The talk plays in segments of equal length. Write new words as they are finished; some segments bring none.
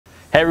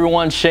Hey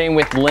everyone, Shane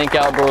with Link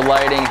Outdoor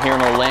Lighting here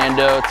in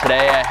Orlando.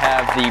 Today I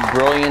have the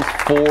Brilliance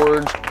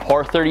Forged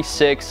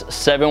PAR36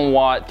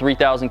 7-watt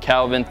 3000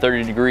 Kelvin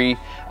 30 degree.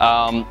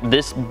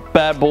 This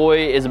bad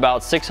boy is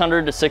about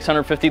 600 to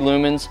 650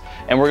 lumens,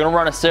 and we're gonna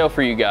run a sale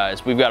for you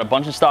guys. We've got a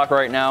bunch of stock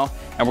right now,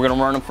 and we're gonna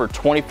run them for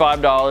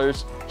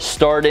 $25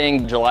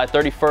 starting July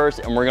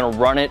 31st, and we're gonna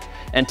run it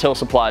until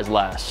supplies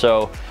last.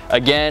 So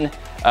again,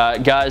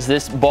 guys,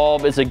 this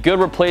bulb is a good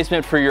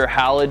replacement for your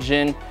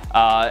halogen.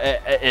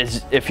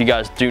 If you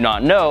guys do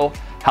not know,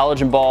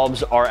 halogen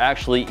bulbs are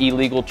actually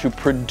illegal to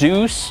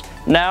produce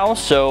now,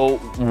 so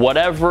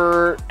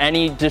whatever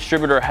any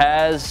distributor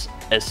has,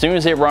 as soon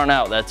as they run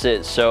out, that's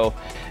it. So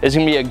it's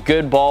gonna be a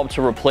good bulb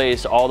to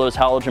replace all those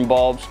halogen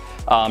bulbs.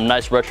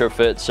 Nice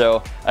retrofit.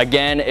 So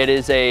again, it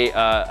is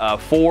a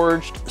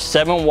forged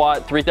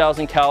 7-watt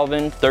 3000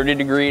 Kelvin 30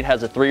 degree. It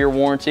has a 3-year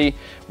warranty.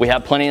 We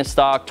have plenty in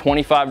stock,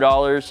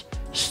 $25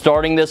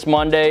 starting this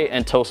Monday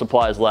until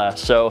supplies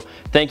last. So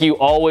thank you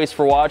always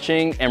for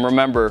watching, and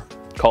remember,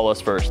 call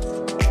us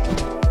first.